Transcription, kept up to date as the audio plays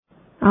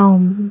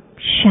ओम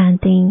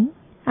शांति।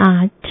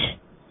 आज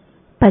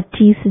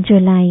 25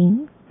 जुलाई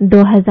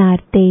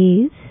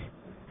 2023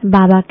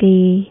 बाबा के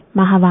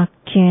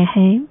महावाक्य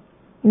है।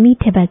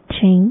 मीठे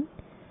बच्चे,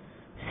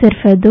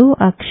 सिर्फ 2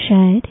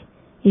 अक्षर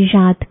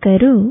याद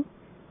करो।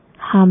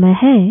 हम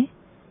है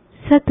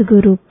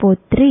सतगुरु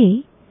पोत्रे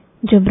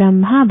जो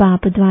ब्रह्मा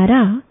बाप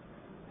द्वारा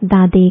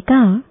दादे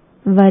का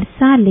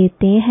वर्षा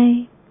लेते हैं।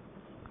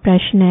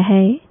 प्रश्न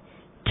है,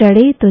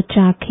 चढ़े तो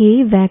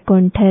चाखे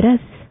वैकुंठ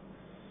रस।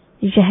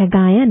 यह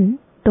गायन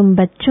तुम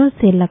बच्चों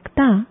से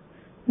लगता,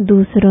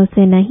 दूसरों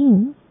से नहीं,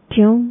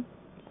 क्यों?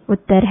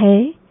 उत्तर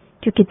है,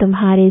 क्योंकि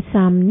तुम्हारे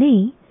सामने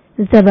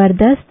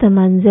जबरदस्त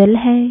मंजिल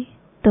है।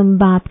 तुम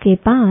बाप के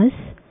पास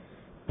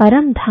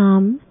परम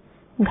धाम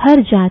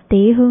घर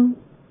जाते हो,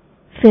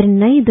 फिर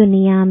नई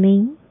दुनिया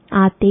में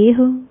आते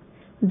हो।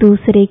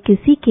 दूसरे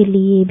किसी के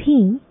लिए भी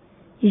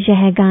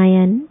यह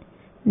गायन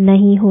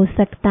नहीं हो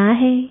सकता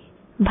है।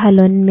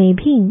 भलन में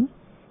भी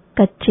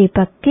कच्चे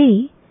पक्के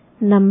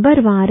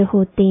नंबरवार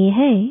होते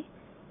हैं,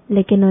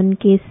 लेकिन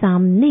उनके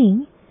सामने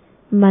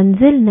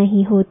मंजिल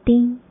नहीं होती।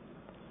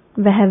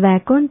 वह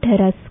वैकुंठ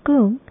रस को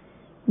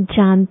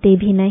जानते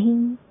भी नहीं।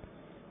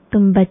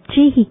 तुम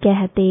बच्चे ही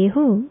कहते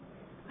हो,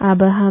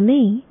 अब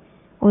हमें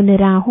उन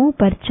राहों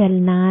पर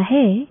चलना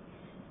है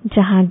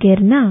जहाँ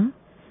गिरना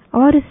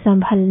और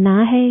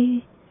संभलना है।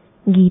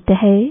 गीत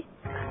है,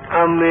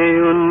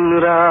 हमें उन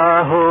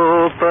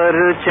राहों पर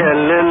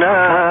चलना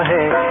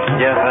है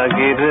जहाँ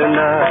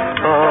गिरना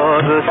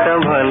और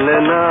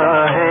संभलना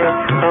है।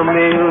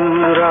 हमें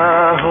उन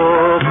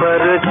राहों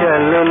पर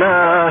चलना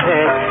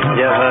है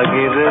जहाँ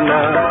गिरना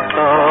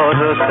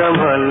और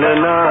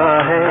संभलना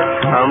है।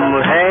 हम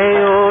हैं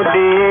वो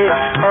दिए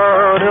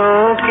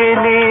औरों के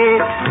लिए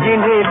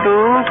जिन्हें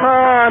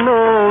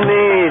तूफानों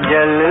में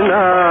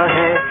जलना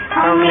है।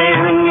 हमें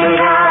उन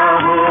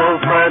राहों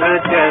पर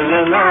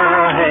चलना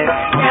है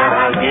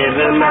जहाँ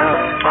गिरना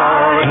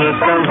और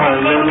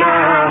संभलना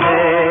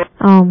है।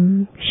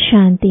 ओम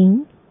शांति।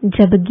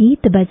 जब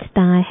गीत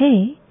बजता है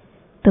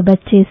तो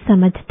बच्चे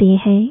समझते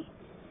हैं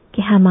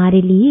कि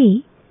हमारे लिए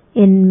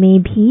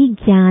इनमें भी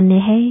ज्ञान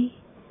है।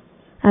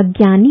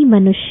 अज्ञानी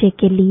मनुष्य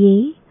के लिए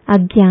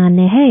अज्ञान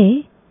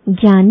है,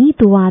 ज्ञानी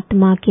तो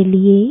आत्मा के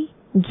लिए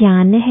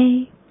ज्ञान है।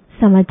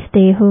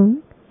 समझते हो,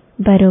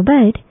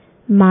 बरोबर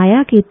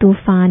माया के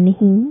तूफान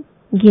ही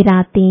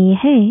गिराते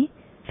हैं,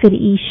 फिर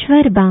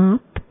ईश्वर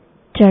बाप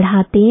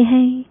चढ़ाते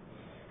हैं।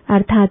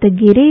 अर्थात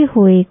गिरे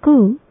हुए को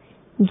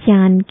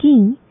ज्ञान की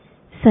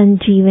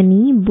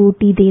संजीवनी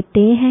बूटी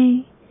देते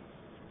हैं।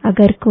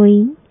 अगर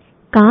कोई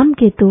काम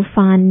के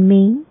तूफान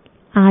में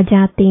आ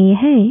जाते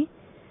हैं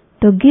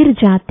तो गिर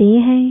जाते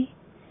हैं।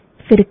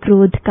 फिर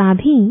क्रोध का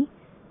भी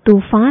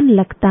तूफान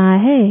लगता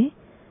है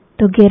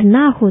तो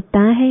गिरना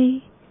होता है।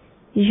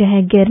 यह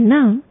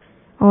गिरना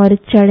और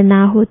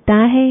चढ़ना होता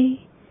है।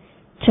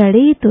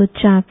 चढ़े तो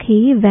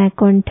चाखे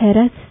वैकुंठ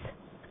रस।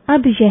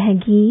 अब यह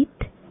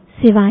गीत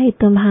सिवाय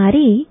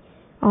तुम्हारे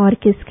और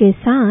किसके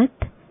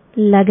साथ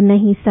लग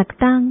नहीं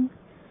सकता।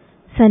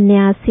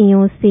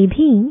 सन्यासियों से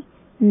भी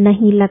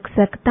नहीं लग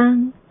सकता।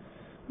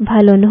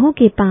 भले उन्हों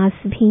के पास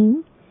भी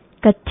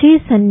कच्चे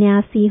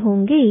सन्यासी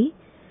होंगे,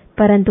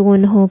 परंतु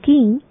उन्हों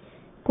की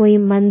कोई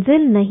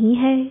मंजिल नहीं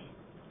है।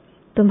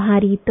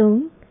 तुम्हारी तो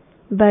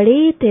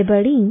बड़े ते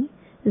बड़ी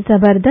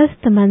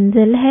जबरदस्त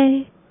मंजिल है।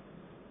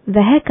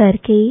 वह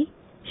करके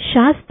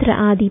शास्त्र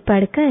आदि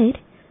पढ़कर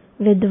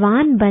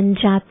विद्वान बन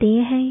जाते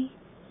हैं।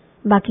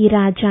 बाकी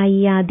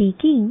राजाई आदि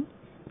की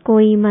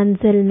कोई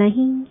मंजिल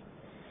नहीं।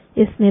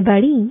 इसमें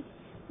बड़ी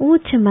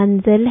ऊंच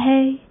मंजिल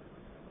है।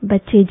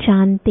 बच्चे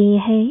जानते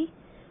हैं,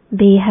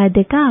 बेहद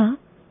का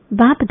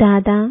बाप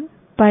दादा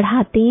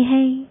पढ़ाते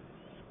हैं।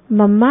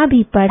 मम्मा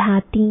भी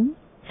पढ़ाती,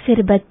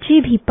 फिर बच्चे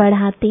भी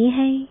पढ़ाते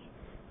हैं।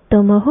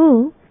 तुम हो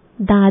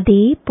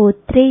दादे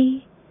पोत्रे।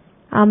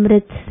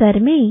 अमृतसर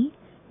में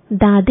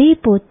दादे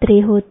पोत्रे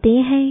होते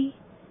हैं।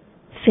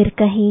 फिर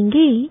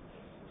कहेंगे,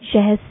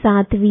 यह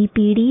 7वीं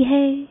पीढ़ी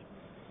है,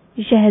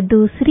 यह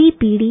दूसरी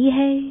पीढ़ी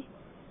है।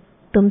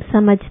 तुम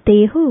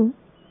समझते हो,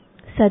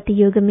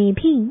 सतयुग में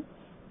भी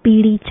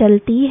पीढ़ी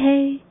चलती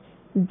है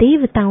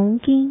देवताओं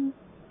की।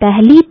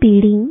 पहली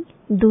पीढ़ी,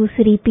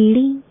 दूसरी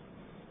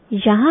पीढ़ी।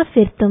 यहाँ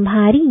फिर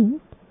तुम्हारी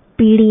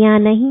पीढ़ियां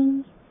नहीं।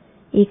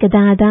 एक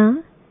दादा,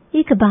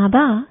 एक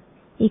बाबा,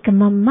 एक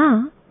मम्मा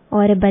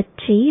और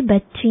बच्चे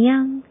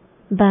बच्चियां।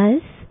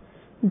 बस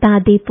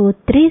दादे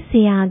पोत्रे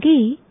से आगे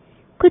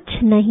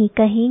कुछ नहीं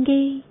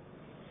कहेंगे।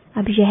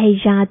 अब यह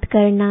याद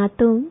करना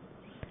तो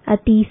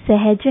अति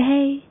सहज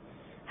है।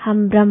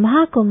 हम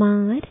ब्रह्मा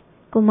कुमार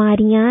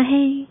कुमारियां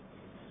हैं।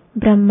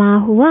 ब्रह्मा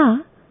हुआ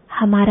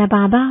हमारा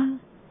बाबा,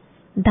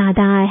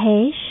 दादा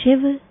है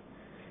शिव।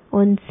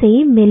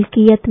 उनसे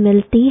मिल्कियत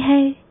मिलती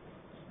है।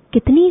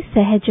 कितनी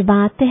सहज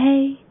बात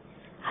है।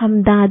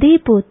 हम दादे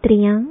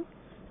पोत्रियां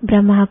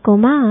ब्रह्मा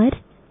कुमार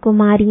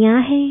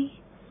कुमारियां हैं।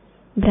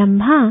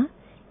 ब्रह्मा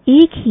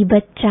एक ही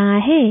बच्चा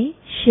है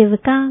शिव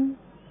का।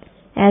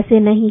 ऐसे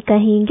नहीं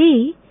कहेंगे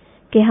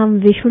कि हम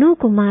विष्णु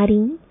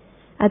कुमारी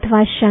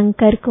अथवा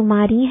शंकर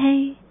कुमारी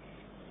हैं।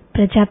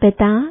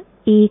 प्रजापिता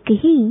एक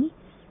ही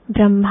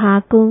ब्रह्मा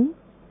को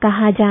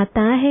कहा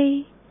जाता है।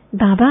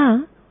 बाबा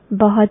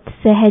बहुत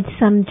सहज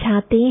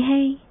समझाते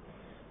हैं।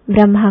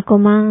 ब्रह्मा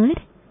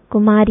कुमार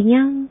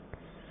कुमारियां,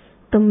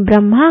 तुम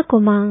ब्रह्मा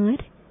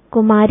कुमार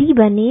कुमारी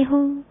बने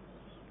हो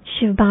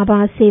शिव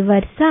बाबा से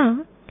वर्षा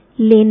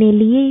लेने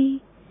लिए।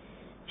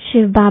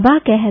 शिव बाबा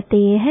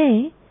कहते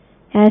हैं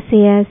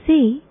ऐसे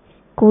ऐसे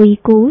कोई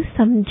को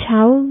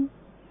समझाओ।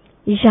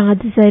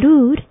 याद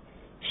जरूर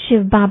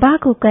शिव बाबा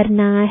को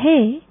करना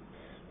है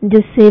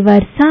जिससे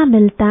वर्षा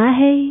मिलता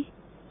है,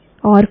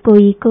 और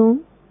कोई को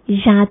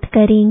याद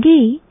करेंगे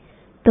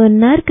तो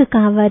नर्क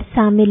का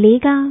वर्षा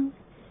मिलेगा।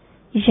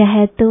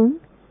 यह तो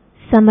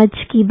समझ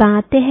की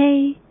बात है।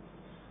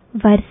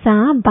 वर्षा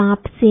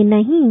बाप से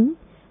नहीं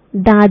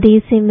दादे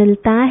से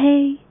मिलता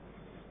है।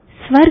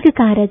 स्वर्ग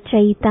का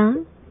रचयिता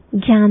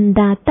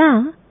ज्ञानदाता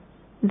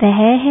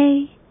वह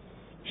है।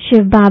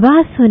 शिव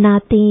बाबा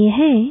सुनाते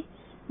हैं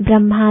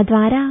ब्रह्मा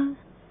द्वारा,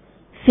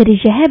 फिर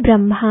यह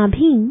ब्रह्मा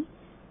भी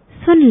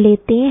सुन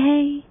लेते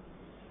हैं।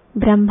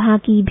 ब्रह्मा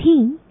की भी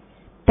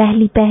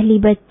पहली पहली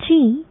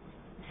बच्ची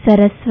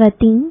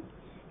सरस्वती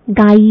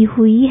गाई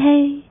हुई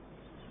है।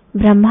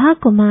 ब्रह्मा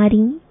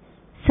कुमारी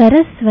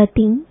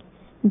सरस्वती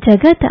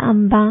जगत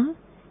अम्बा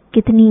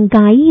कितनी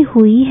गाई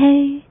हुई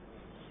है।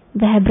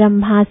 वह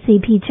ब्रह्मा से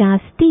भी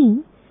जास्ती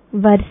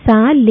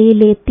वर्षा ले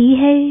लेती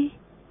है।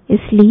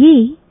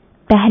 इसलिए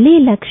पहले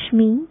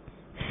लक्ष्मी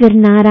फिर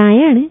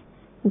नारायण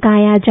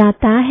गाया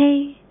जाता है।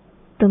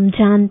 तुम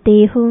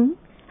जानते हो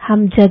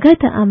हम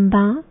जगत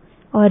अम्बा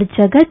और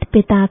जगत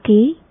पिता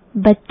के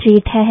बच्चे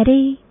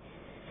ठहरे,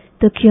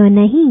 तो क्यों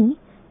नहीं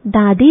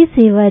दादी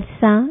से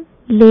वर्षा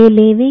ले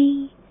लेवे।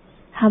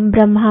 हम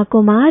ब्रह्मा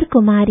कुमार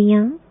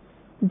कुमारियां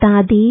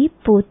दादी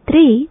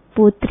पोत्रे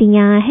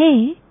पोत्रियां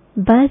हैं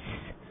बस।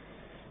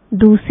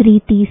 दूसरी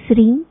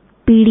तीसरी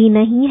पीढ़ी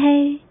नहीं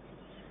है।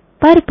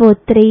 पर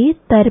पोत्रे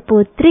तर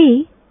पोत्रे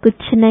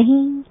कुछ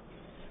नहीं।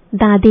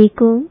 दादे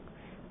को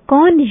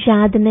कौन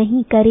याद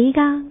नहीं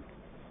करेगा।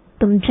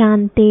 तुम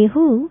जानते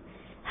हो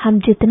हम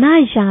जितना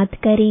याद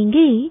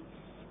करेंगे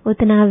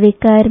उतना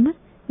विकर्म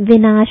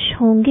विनाश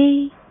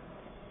होंगे।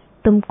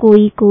 तुम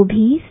कोई को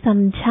भी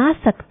समझा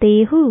सकते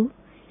हो।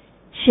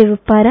 शिव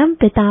परम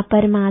पिता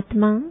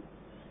परमात्मा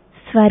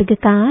स्वर्ग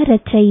का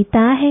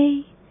रचयिता है।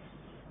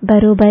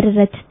 बरोबर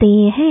रचते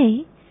हैं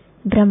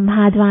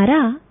ब्रह्मा द्वारा,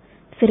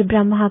 फिर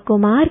ब्रह्मा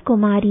कुमार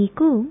कुमारी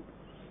को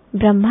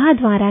ब्रह्मा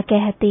द्वारा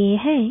कहते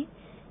हैं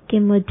कि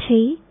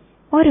मुझे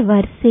और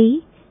वर्षे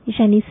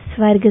यानी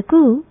स्वर्ग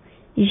को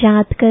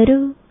याद करो।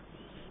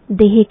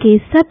 देह के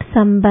सब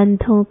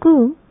संबंधों को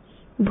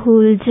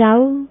भूल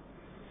जाओ।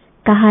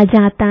 कहा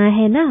जाता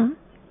है ना,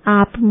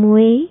 आप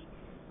मुए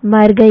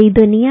मर गई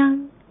दुनिया।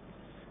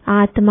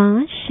 आत्मा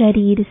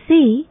शरीर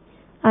से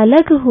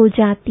अलग हो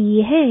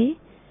जाती है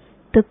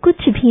तो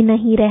कुछ भी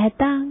नहीं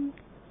रहता।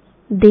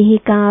 देह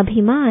का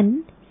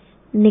अभिमान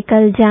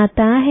निकल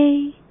जाता है।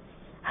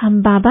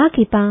 हम बाबा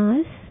के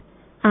पास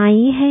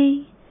आए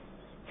हैं,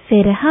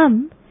 फिर हम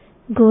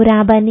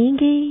गोरा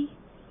बनेंगे।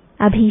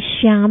 अभी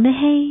श्याम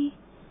है।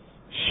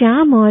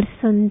 श्याम और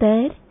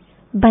सुंदर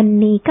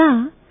बनने का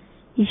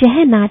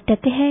यह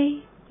नाटक है।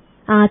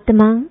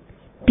 आत्मा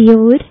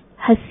प्योर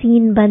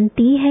हसीन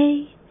बनती है।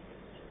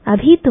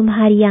 अभी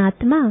तुम्हारी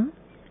आत्मा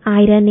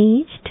आयरन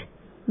एज्ड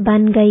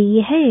बन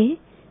गई है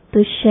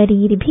तो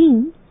शरीर भी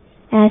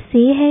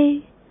ऐसे है।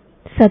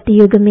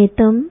 सतयुग में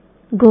तुम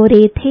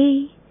गोरे थे।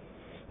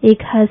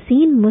 एक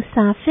हसीन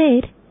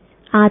मुसाफिर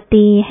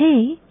आते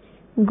हैं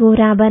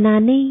गोरा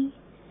बनाने।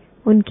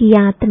 उनकी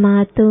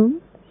आत्मा तो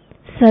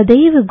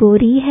सदैव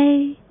गोरी है,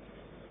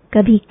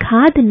 कभी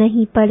खाद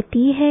नहीं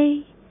पड़ती है,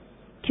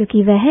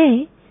 क्योंकि वह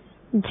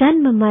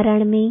जन्म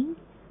मरण में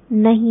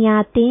नहीं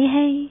आते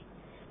हैं।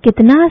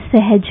 कितना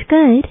सहज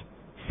कर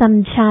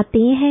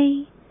समझाते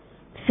हैं,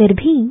 फिर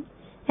भी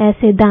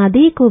ऐसे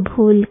दादे को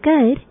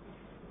भूलकर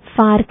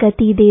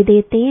फारकती दे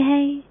देते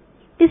हैं।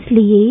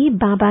 इसलिए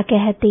बाबा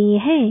कहते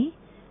हैं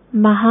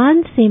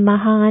महान से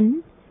महान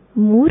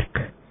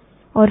मूर्ख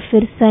और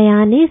फिर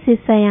सयाने से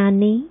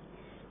सयाने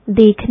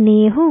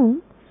देखने हो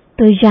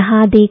तो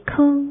यहाँ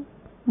देखो।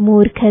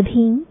 मूर्ख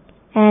भी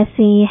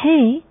ऐसे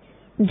हैं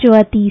जो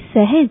अति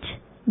सहज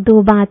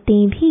दो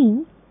बातें भी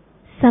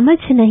समझ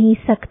नहीं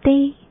सकते।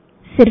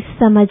 सिर्फ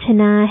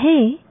समझना है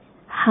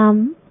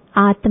हम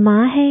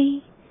आत्मा है।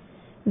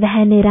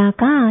 वह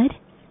निराकार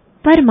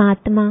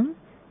परमात्मा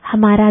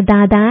हमारा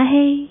दादा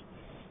है।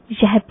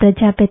 यह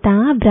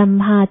प्रजापिता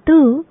ब्रह्मा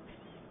तो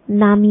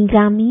नामी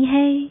ग्रामी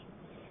है।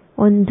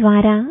 उन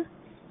द्वारा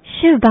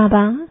शिव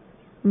बाबा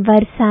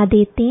वर्षा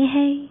देते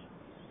हैं।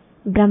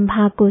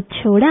 ब्रह्मा को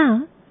छोड़ा,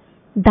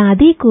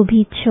 दादी को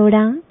भी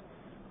छोड़ा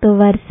तो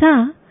वर्षा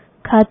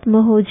खत्म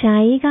हो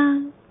जाएगा।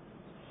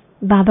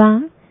 बाबा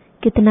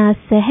कितना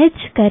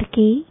सहज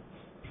करके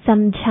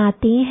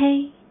समझाते हैं।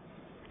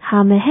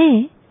 हम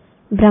हैं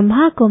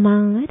ब्रह्मा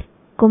कुमार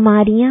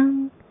कुमारियां।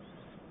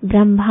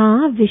 ब्रह्मा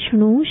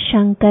विष्णु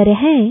शंकर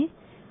है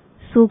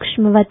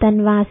सूक्ष्म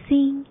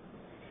वतनवासी।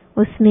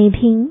 उसमें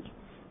भी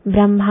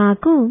ब्रह्मा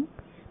को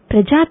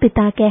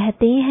प्रजापिता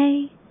कहते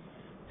हैं।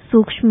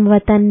 सूक्ष्म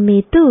वतन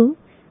में तो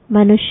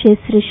मनुष्य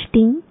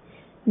सृष्टि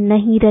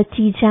नहीं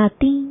रची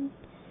जाती।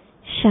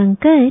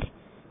 शंकर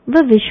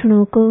व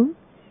विष्णु को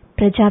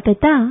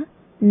प्रजापिता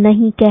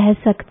नहीं कह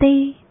सकते।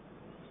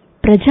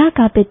 प्रजा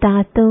का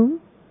पिता तो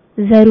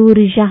जरूर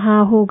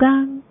यहाँ होगा।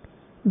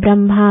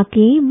 ब्रह्मा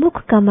के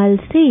मुख कमल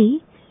से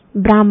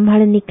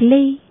ब्राह्मण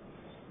निकले।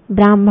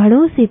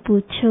 ब्राह्मणों से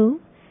पूछो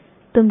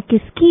तुम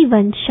किसकी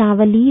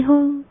वंशावली हो।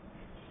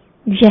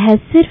 यह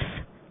सिर्फ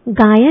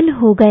गायन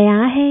हो गया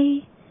है,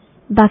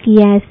 बाकी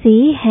ऐसे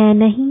है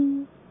नहीं।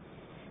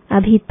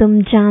 अभी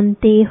तुम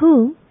जानते हो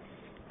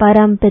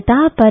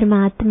परमपिता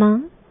परमात्मा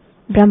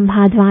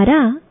ब्रह्मा द्वारा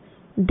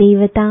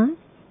देवता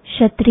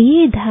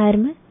क्षत्रिय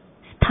धर्म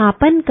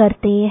स्थापन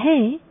करते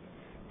हैं,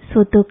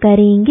 सो तो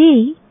करेंगे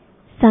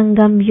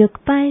संगम युग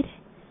पर।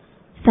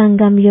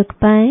 संगम युग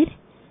पर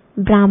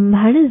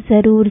ब्राह्मण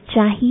जरूर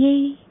चाहिए।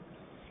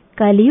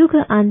 कलयुग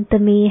अंत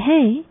में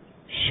है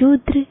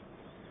शूद्र।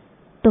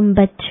 तुम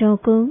बच्चों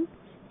को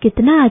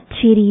कितना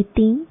अच्छी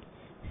रीति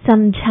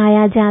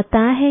समझाया जाता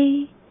है।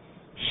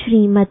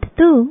 श्रीमत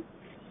तो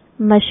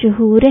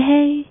मशहूर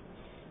है।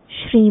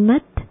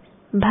 श्रीमत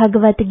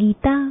भगवत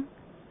गीता,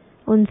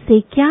 उनसे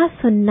क्या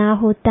सुनना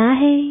होता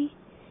है।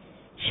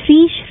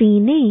 श्री श्री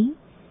ने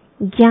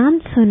ज्ञान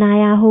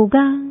सुनाया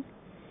होगा।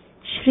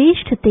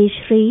 श्रेष्ठ ते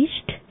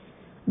श्रेष्ठ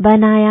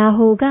बनाया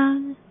होगा।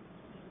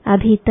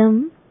 अभी तुम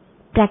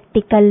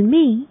प्रैक्टिकल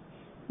में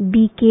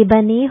बीके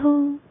बने हो।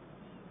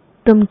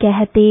 तुम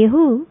कहते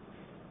हो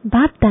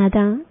बाप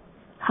दादा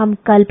हम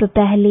कल्प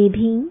पहले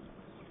भी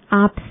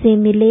आपसे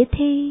मिले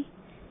थे।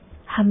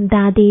 हम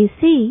दादे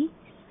से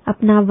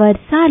अपना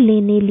वर्षा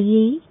लेने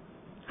लिए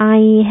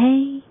आए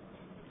हैं।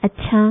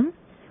 अच्छा,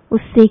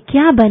 उससे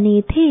क्या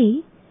बने थे?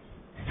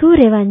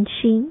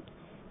 सूर्यवंशी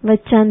व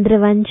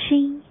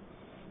चंद्रवंशी।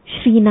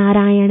 श्री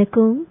नारायण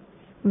को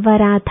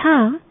वरा था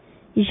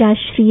या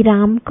श्री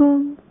राम को?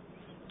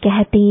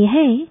 कहते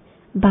हैं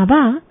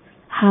बाबा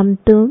हम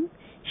तुम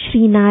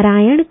श्री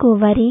नारायण को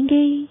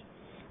वरेंगे,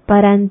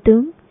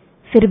 परंतु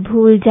फिर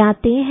भूल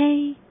जाते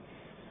हैं।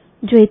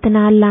 जो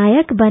इतना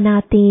लायक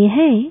बनाते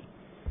हैं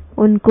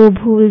उनको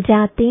भूल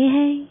जाते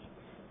हैं।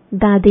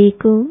 दादे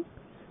को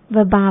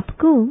व बाप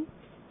को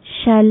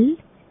शल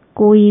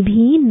कोई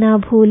भी न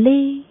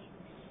भूले।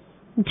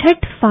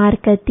 झट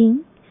फारकती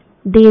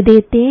दे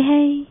देते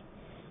हैं,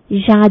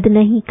 याद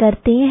नहीं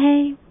करते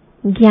हैं।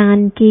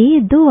 ज्ञान के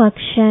 2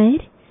 अक्षर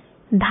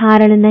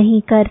धारण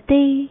नहीं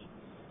करते।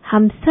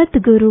 हम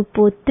सतगुरु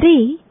पोत्रे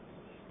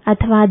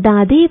अथवा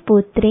दादे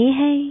पोत्रे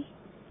हैं।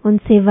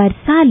 उनसे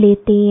वर्षा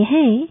लेते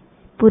हैं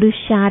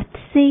पुरुषार्थ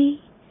से।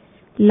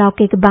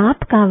 लौकिक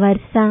बाप का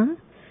वर्षा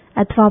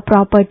अथवा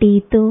प्रॉपर्टी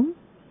तो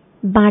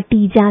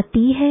बांटी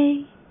जाती है।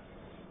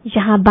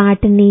 यहाँ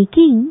बांटने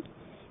की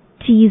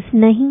चीज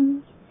नहीं।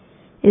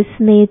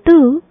 इसमें तो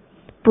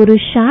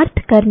पुरुषार्थ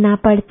करना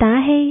पड़ता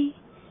है।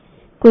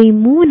 कोई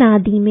मून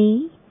आदि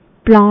में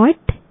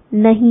प्लॉट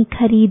नहीं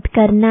खरीद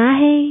करना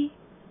है।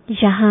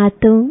 यहाँ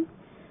तुम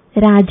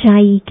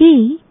राजाई के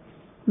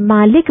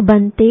मालिक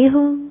बनते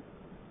हो।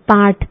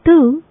 पाठ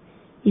तो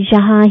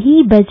यहाँ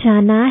ही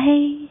बजाना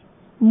है,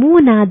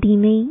 मून आदि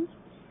में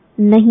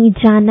नहीं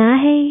जाना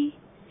है।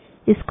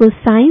 इसको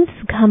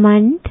साइंस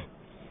घमंड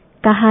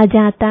कहा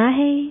जाता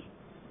है।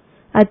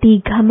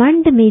 अति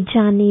घमंड में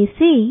जाने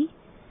से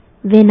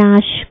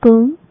विनाश को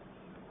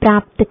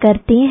प्राप्त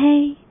करते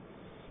हैं।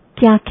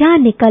 क्या क्या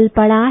निकल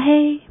पड़ा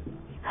है।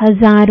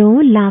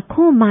 हजारों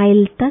लाखों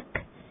माइल तक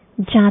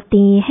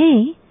जाते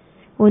हैं,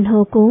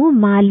 उन्हों को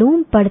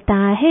मालूम पड़ता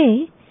है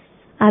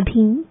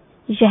अभी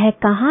यह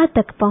कहाँ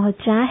तक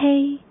पहुँचा है।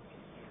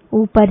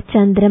 ऊपर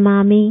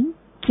चंद्रमा में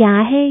क्या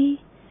है?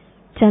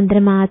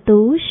 चंद्रमा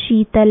तो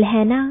शीतल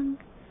है ना।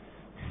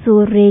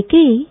 सूर्य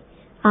के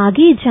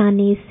आगे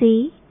जाने से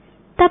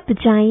तप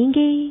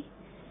जाएंगे।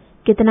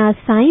 कितना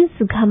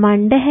साइंस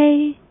घमंड है।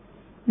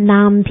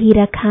 नाम भी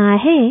रखा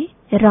है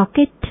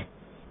रॉकेट।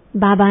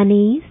 बाबा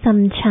ने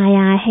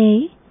समझाया है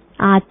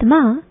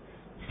आत्मा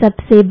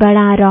सबसे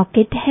बड़ा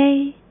रॉकेट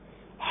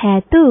है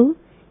तो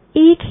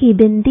एक ही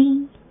बिंदी।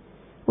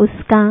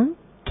 उसका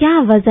क्या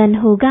वजन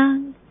होगा?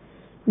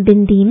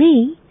 बिंदी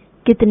में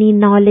कितनी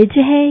नॉलेज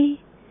है।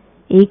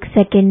 1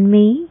 सेकंड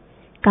में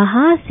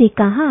कहाँ से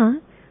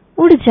कहाँ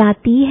उड़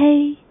जाती है।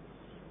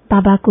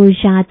 बाबा को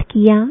याद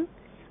किया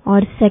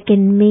और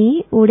सेकंड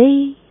में उड़े।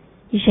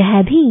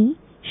 यह भी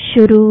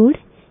शुरूर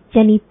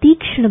यानी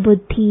तीक्ष्ण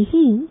बुद्धि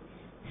ही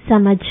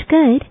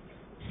समझकर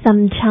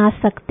समझा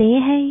सकते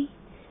हैं।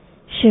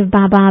 शिव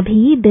बाबा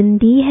भी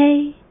बिंदी है।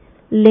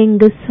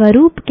 लिंग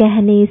स्वरूप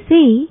कहने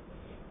से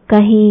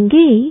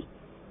कहेंगे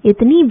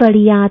इतनी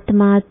बड़ी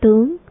आत्मा तो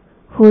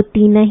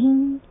होती नहीं,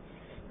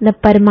 न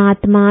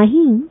परमात्मा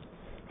ही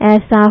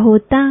ऐसा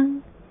होता।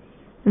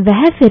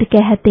 वह फिर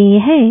कहते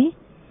हैं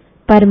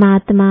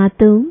परमात्मा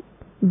तो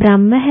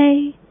ब्रह्म है।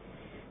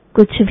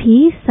 कुछ भी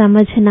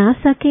समझ ना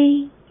सके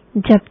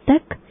जब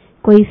तक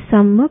कोई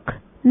सम्मुख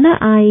न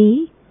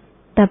आए,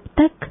 तब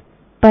तक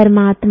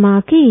परमात्मा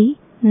के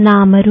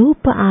नाम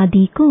रूप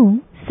आदि को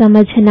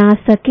समझ ना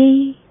सके।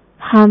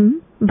 हम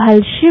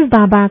भल शिव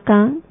बाबा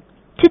का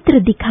चित्र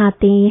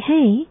दिखाते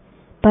हैं,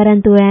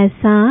 परंतु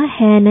ऐसा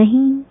है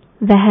नहीं।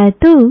 वह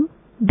तो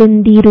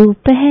बिंदी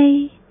रूप है,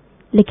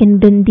 लेकिन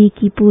बिंदी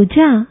की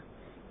पूजा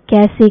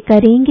कैसे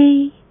करेंगे,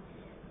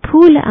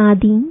 फूल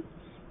आदि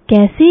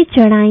कैसे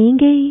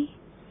चढ़ाएंगे?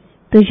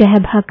 तो यह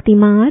भक्ति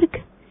मार्ग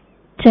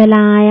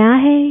चला आया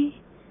है।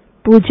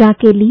 पूजा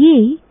के लिए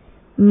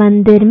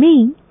मंदिर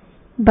में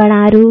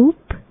बड़ा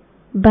रूप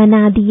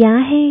बना दिया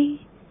है।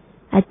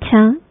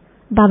 अच्छा,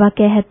 बाबा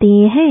कहते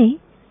हैं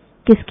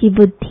किसकी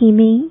बुद्धि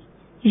में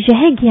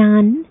यह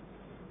ज्ञान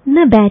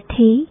न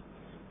बैठे,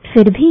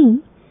 फिर भी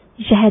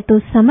यह तो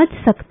समझ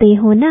सकते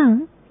हो ना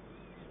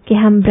कि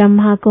हम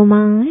ब्रह्मा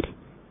कुमार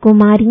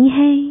कुमारी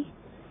हैं,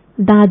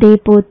 दादे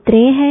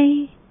पोत्रे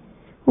हैं,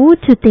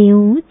 ऊंच ते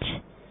ऊंच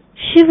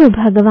शिव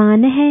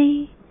भगवान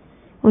है।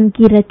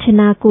 उनकी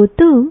रचना को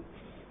तो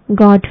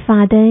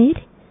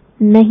गॉडफादर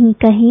नहीं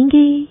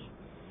कहेंगे,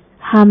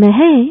 हम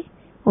हैं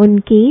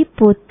उनके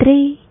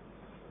पोत्रे।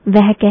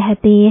 वह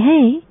कहते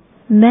हैं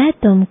मैं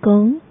तुमको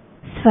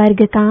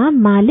स्वर्ग का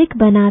मालिक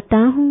बनाता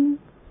हूँ।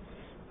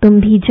 तुम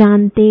भी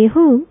जानते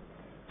हो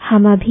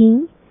हम अभी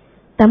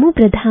तमो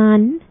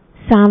प्रधान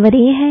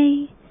सांवरे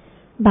हैं,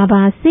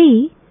 बाबा से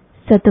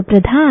सतो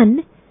प्रधान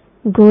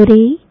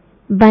गोरे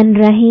बन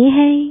रहे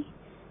हैं।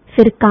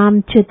 फिर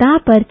कामचिता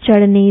पर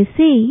चढ़ने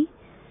से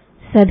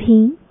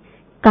सभी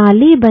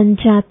काले बन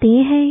जाते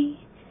हैं,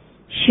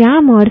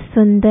 श्याम और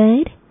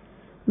सुंदर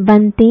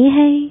बनते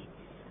हैं।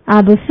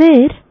 अब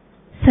फिर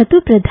सतो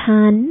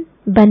प्रधान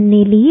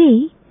बनने लिए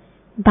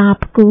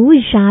बाप को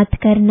याद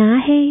करना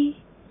है।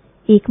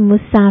 एक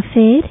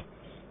मुसाफिर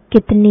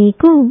कितने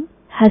को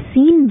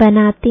हसीन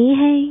बनाते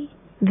हैं,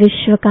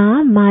 विश्व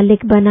का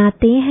मालिक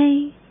बनाते हैं।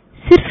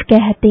 सिर्फ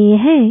कहते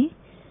हैं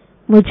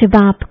मुझ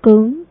बाप को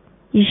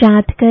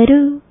याद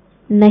करो,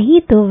 नहीं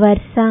तो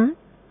वर्षा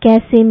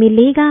कैसे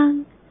मिलेगा।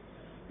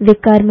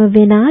 विकर्म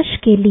विनाश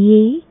के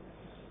लिए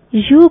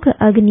योग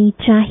अग्नि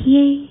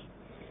चाहिए,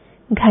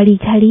 घड़ी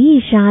घड़ी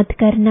याद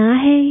करना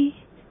है।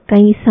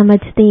 कई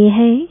समझते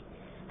हैं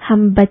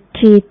हम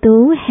बच्चे तो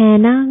हैं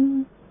ना,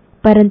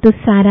 परंतु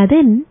सारा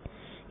दिन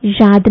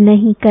याद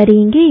नहीं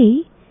करेंगे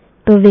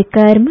तो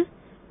विकर्म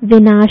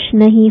विनाश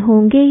नहीं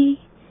होंगे,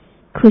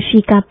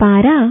 खुशी का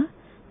पारा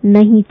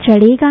नहीं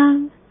चढ़ेगा।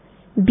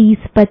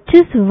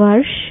 20-25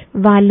 वर्ष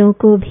वालों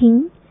को भी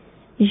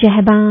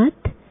यह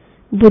बात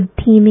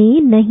बुद्धि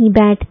में नहीं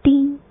बैठती,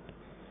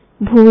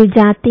 भूल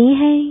जाते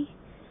हैं।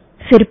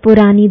 फिर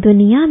पुरानी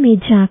दुनिया में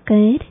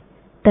जाकर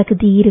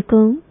तकदीर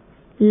को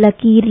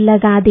लकीर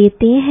लगा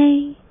देते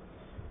हैं।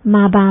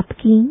 माँ बाप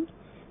की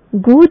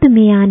गोद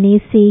में आने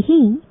से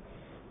ही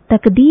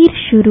तकदीर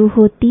शुरू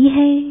होती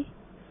है।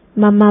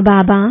 मम्मा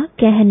बाबा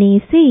कहने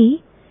से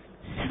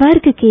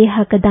स्वर्ग के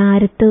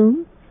हकदार तो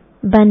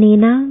बने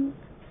ना।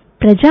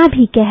 प्रजा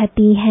भी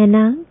कहती है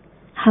ना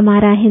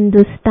हमारा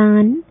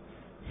हिंदुस्तान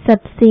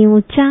सबसे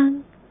ऊंचा।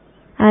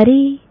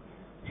 अरे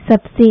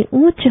सबसे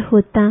ऊंच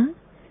होता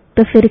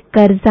तो फिर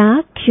कर्जा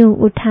क्यों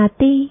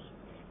उठाते,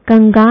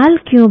 कंगाल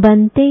क्यों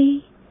बनते।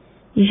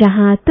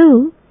 यहाँ तो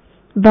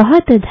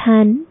बहुत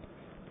धन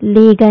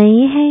ले गए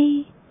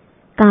हैं,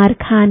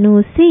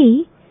 कारखानों से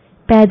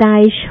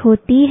पैदाइश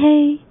होती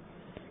है।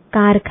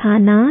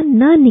 कारखाना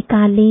न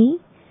निकाले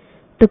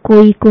तो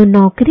कोई को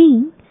नौकरी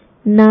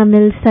न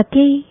मिल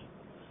सके,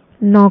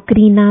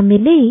 नौकरी ना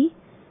मिले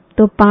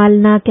तो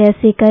पालना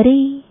कैसे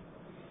करें,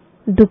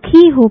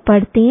 दुखी हो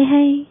पड़ते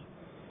हैं।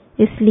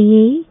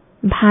 इसलिए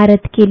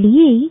भारत के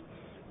लिए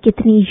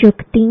कितनी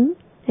युक्ति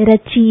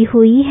रची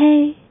हुई है।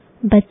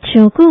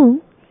 बच्चों को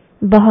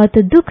बहुत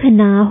दुख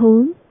ना हो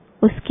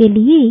उसके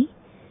लिए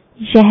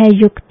यह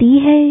युक्ति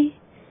है।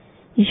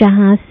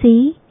 यहाँ से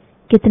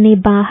कितने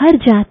बाहर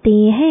जाते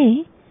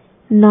हैं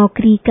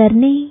नौकरी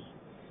करने,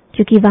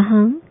 क्योंकि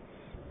वहाँ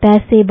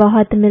पैसे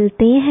बहुत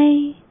मिलते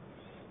हैं।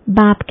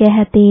 बाप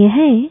कहते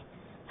हैं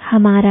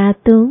हमारा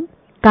तो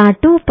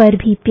कांटों पर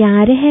भी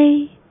प्यार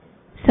है,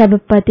 सब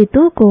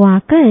पतितों को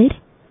आकर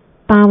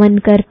पावन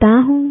करता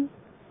हूँ।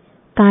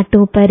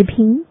 कांटों पर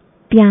भी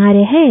प्यार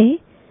है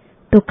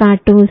तो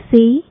कांटों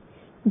से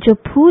जो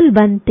फूल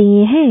बनते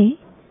हैं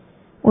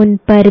उन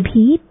पर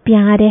भी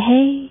प्यार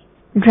है।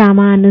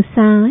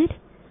 ड्रामानुसार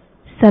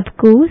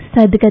सबको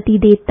सदगति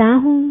देता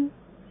हूँ,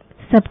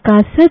 सबका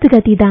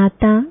सदगति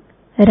दाता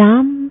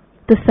राम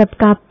तो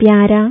सबका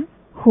प्यारा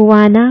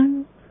हुआ ना।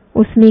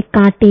 उसमें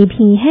कांटे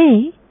भी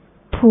हैं,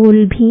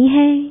 फूल भी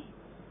हैं।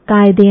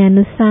 कायदे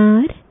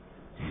अनुसार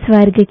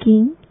स्वर्ग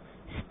की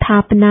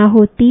स्थापना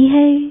होती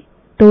है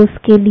तो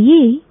उसके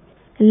लिए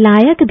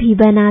लायक भी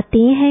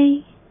बनाते हैं।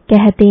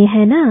 कहते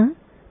हैं ना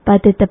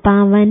पतित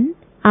पावन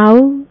आओ,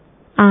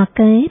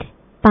 आकर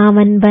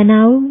पावन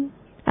बनाओ।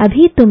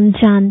 अभी तुम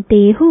जानते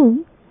हो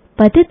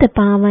पतित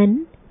पावन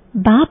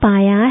बाप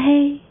आया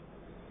है।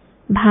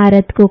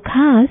 भारत को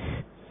खास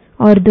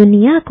और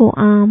दुनिया को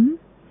आम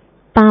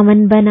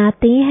पावन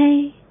बनाते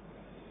हैं।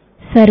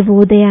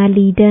 सर्वोदया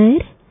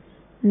लीडर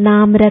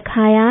नाम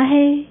रखाया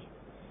है,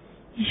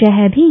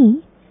 यह भी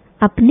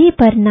अपने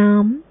पर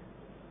नाम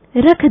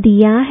रख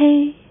दिया है।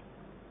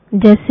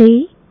 जैसे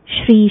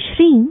श्री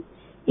श्री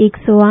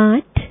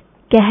 108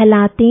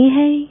 कहलाते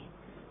हैं।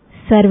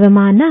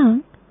 सर्वमाना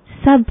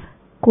सब,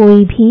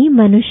 कोई भी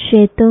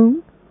मनुष्य तो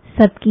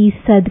सबकी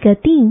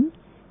सद्गति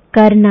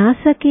कर ना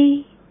सके।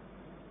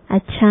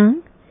 अच्छा,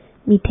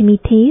 मीठे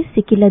मीठे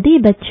सिकिलदे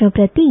बच्चों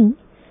प्रति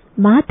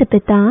माता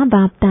पिता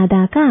बाप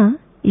दादा का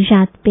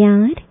याद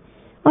प्यार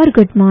और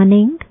गुड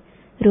मॉर्निंग।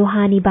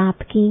 रूहानी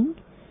बाप की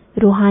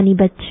रूहानी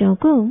बच्चों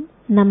को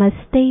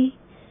नमस्ते।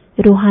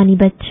 रूहानी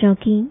बच्चों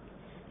की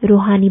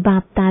रूहानी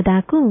बाप दादा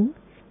को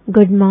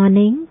गुड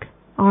मॉर्निंग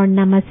और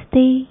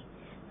नमस्ते।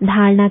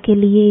 धारणा के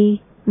लिए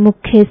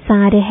मुख्य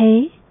सार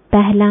है,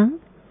 पहला,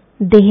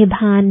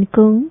 देहभान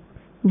को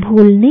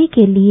भूलने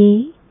के लिए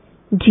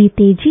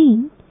जीते जी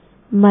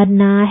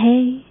मरना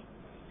है।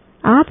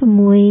 आप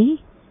मोए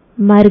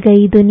मर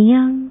गई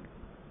दुनिया,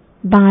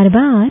 बार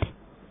बार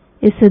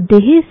इस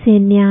देह से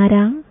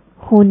न्यारा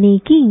होने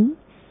की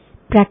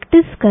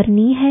प्रैक्टिस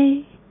करनी है।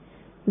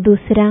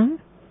 दूसरा,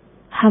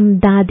 हम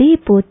दादे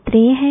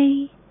पोत्रे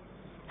हैं,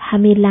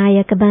 हमें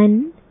लायक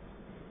बन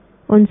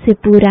उनसे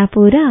पूरा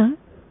पूरा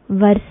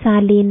वर्षा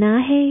लेना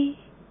है।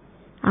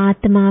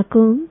 आत्मा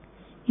को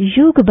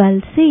योग बल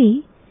से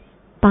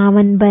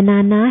पावन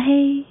बनाना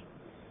है,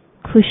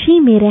 खुशी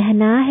में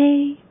रहना है।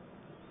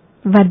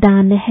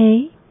 वरदान है,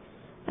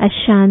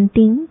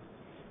 अशांति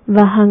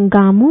व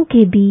हंगामों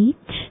के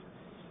बीच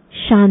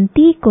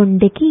शांति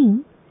कुंड की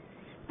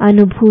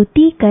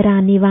अनुभूति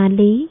कराने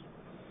वाले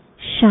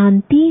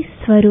शांति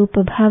स्वरूप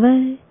भव।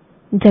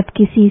 जब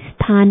किसी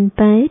स्थान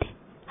पर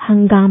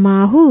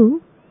हंगामा हो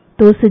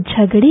तो उस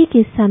झगड़े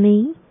के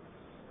समय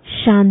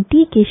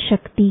शांति की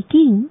शक्ति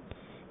की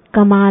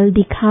कमाल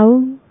दिखाओ।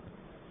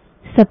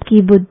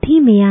 सबकी बुद्धि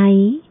में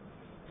आए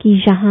कि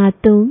यहाँ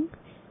तो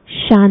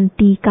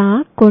शांति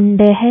का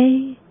कुंड है।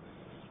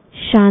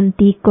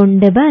 शांति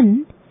कुंड बन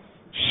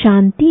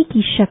शांति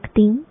की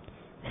शक्ति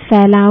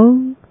फैलाओ।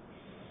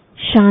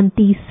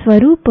 शांति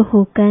स्वरूप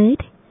होकर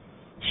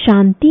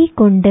शांति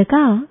कुंड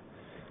का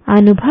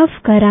अनुभव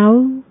कराओ।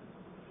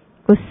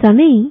 उस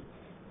समय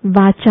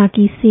वाचा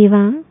की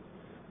सेवा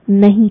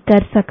नहीं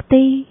कर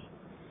सकते,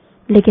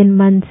 लेकिन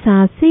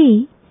मनसा से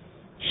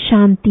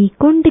शांति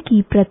कुंड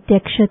की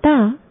प्रत्यक्षता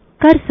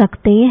कर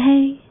सकते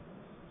हैं।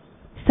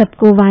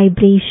 सबको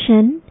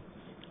वाइब्रेशन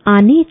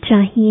आनी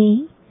चाहिए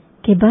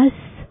कि बस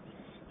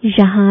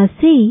यहाँ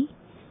से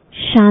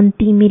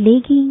शांति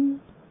मिलेगी।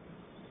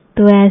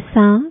 तो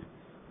ऐसा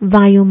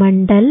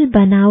वायुमंडल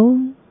बनाओ।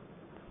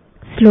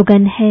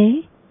 स्लोगन है,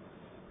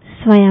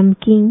 स्वयं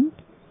की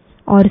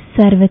और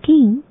सर्व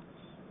की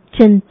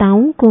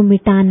चिंताओं को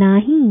मिटाना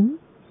ही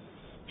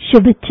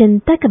शुभ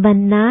चिंतक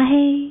बनना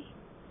है।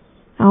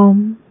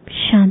 ओम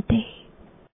शांति।